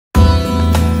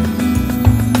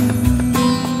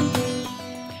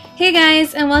Hey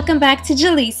guys, and welcome back to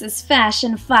Jaleesa's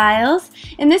Fashion Files.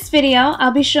 In this video, I'll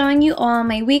be showing you all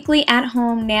my weekly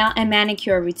at-home nail and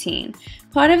manicure routine.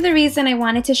 Part of the reason I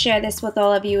wanted to share this with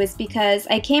all of you is because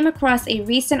I came across a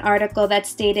recent article that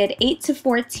stated 8 to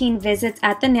 14 visits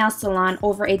at the nail salon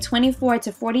over a 24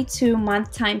 to 42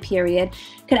 month time period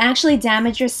could actually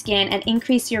damage your skin and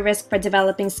increase your risk for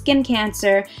developing skin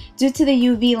cancer due to the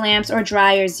UV lamps or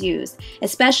dryers used,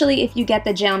 especially if you get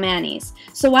the gel manis.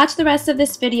 So watch the rest of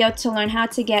this video to learn how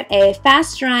to get a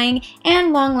fast drying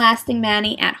and long lasting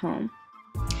mani at home.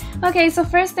 Okay, so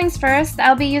first things first,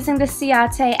 I'll be using the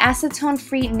Ciate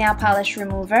acetone-free nail polish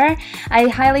remover. I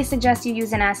highly suggest you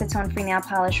use an acetone-free nail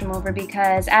polish remover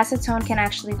because acetone can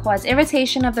actually cause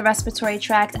irritation of the respiratory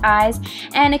tract, eyes,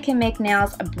 and it can make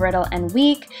nails brittle and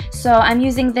weak. So I'm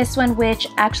using this one, which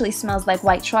actually smells like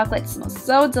white chocolate. It smells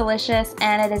so delicious,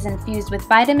 and it is infused with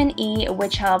vitamin E,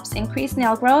 which helps increase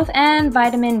nail growth, and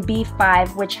vitamin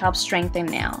B5, which helps strengthen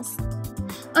nails.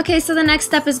 Okay, so the next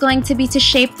step is going to be to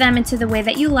shape them into the way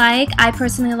that you like. I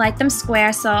personally like them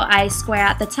square, so I square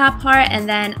out the top part and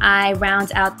then I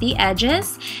round out the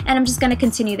edges. And I'm just going to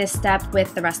continue this step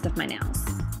with the rest of my nails.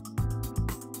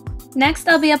 Next,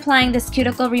 I'll be applying this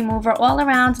cuticle remover all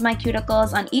around my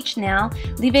cuticles on each nail,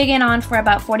 leaving it on for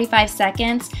about 45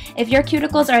 seconds. If your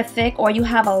cuticles are thick or you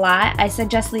have a lot, I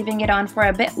suggest leaving it on for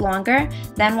a bit longer,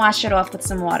 then wash it off with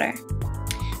some water.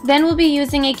 Then we'll be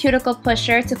using a cuticle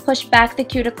pusher to push back the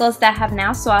cuticles that have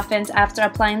now softened after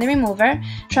applying the remover.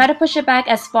 Try to push it back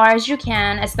as far as you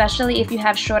can, especially if you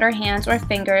have shorter hands or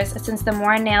fingers, since the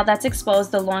more nail that's exposed,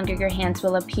 the longer your hands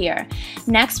will appear.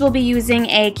 Next, we'll be using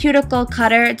a cuticle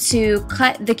cutter to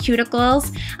cut the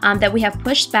cuticles that we have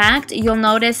pushed back. You'll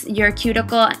notice your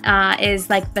cuticle is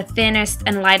like the thinnest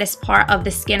and lightest part of the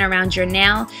skin around your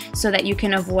nail, so that you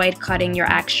can avoid cutting your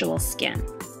actual skin.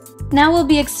 Now we'll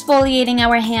be exfoliating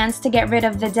our hands to get rid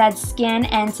of the dead skin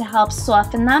and to help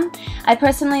soften them. I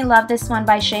personally love this one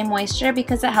by Shea Moisture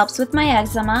because it helps with my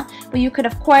eczema, but you could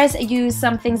of course use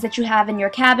some things that you have in your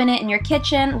cabinet in your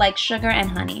kitchen like sugar and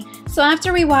honey. So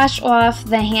after we wash off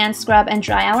the hand scrub and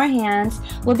dry our hands,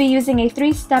 we'll be using a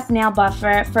 3-step nail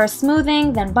buffer, first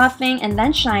smoothing, then buffing, and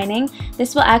then shining.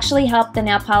 This will actually help the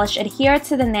nail polish adhere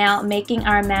to the nail, making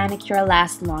our manicure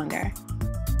last longer.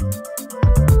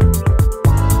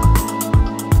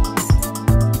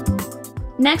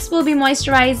 Next, we'll be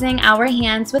moisturizing our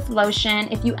hands with lotion.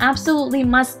 If you absolutely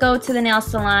must go to the nail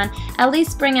salon, at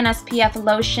least bring an SPF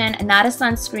lotion, not a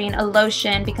sunscreen, a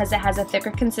lotion, because it has a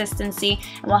thicker consistency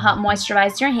and will help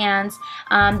moisturize your hands.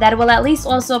 That will at least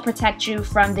also protect you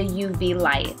from the UV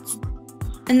light.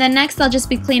 And then next, I'll just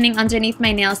be cleaning underneath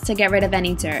my nails to get rid of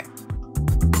any dirt.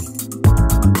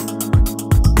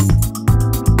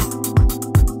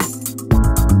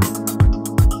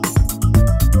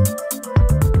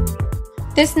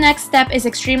 This next step is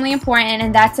extremely important,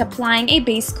 and that's applying a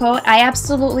base coat. I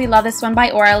absolutely love this one by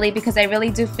Orally because I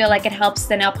really do feel like it helps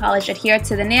the nail polish adhere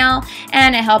to the nail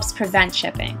and it helps prevent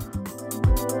chipping.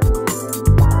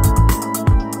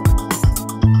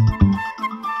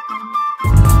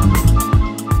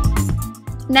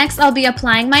 Next, I'll be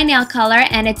applying my nail color,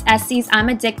 and it's Essie's I'm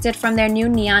Addicted from their new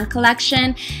Neon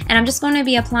collection. And I'm just going to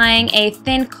be applying a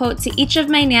thin coat to each of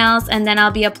my nails, and then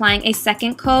I'll be applying a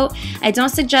second coat. I don't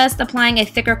suggest applying a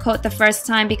thicker coat the first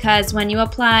time because when you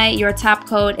apply your top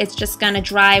coat, it's just going to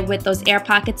dry with those air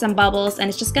pockets and bubbles, and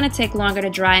it's just going to take longer to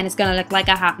dry and it's going to look like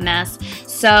a hot mess.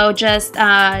 So just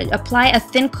apply a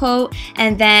thin coat,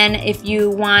 and then if you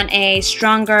want a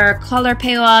stronger color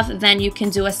payoff, then you can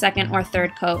do a second or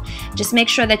third coat. Just make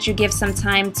sure that you give some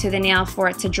time to the nail for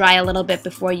it to dry a little bit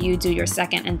before you do your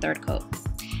second and third coat.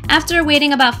 After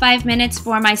waiting about 5 minutes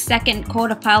for my second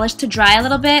coat of polish to dry a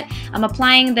little bit, I'm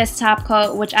applying this top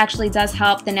coat, which actually does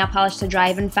help the nail polish to dry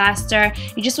even faster.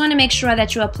 You just want to make sure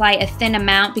that you apply a thin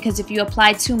amount, because if you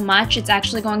apply too much, it's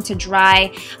actually going to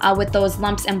dry with those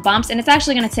lumps and bumps, and it's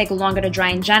actually going to take longer to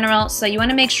dry in general. So you want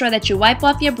to make sure that you wipe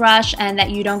off your brush and that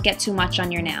you don't get too much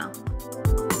on your nail.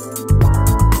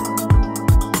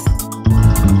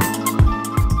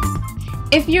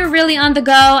 If you're really on the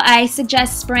go, I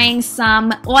suggest spraying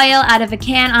some oil out of a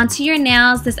can onto your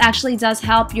nails. This actually does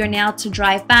help your nail to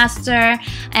dry faster,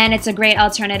 and it's a great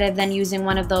alternative than using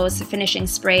one of those finishing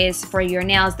sprays for your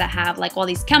nails that have like all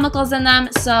these chemicals in them.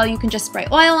 So you can just spray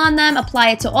oil on them, apply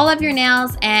it to all of your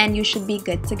nails, and you should be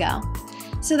good to go.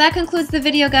 So that concludes the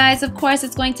video, guys. Of course,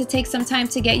 it's going to take some time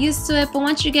to get used to it, but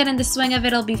once you get in the swing of it,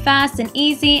 it'll be fast and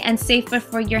easy and safer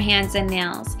for your hands and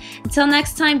nails. Until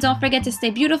next time, don't forget to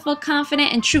stay beautiful,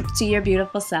 confident, and true to your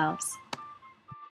beautiful selves.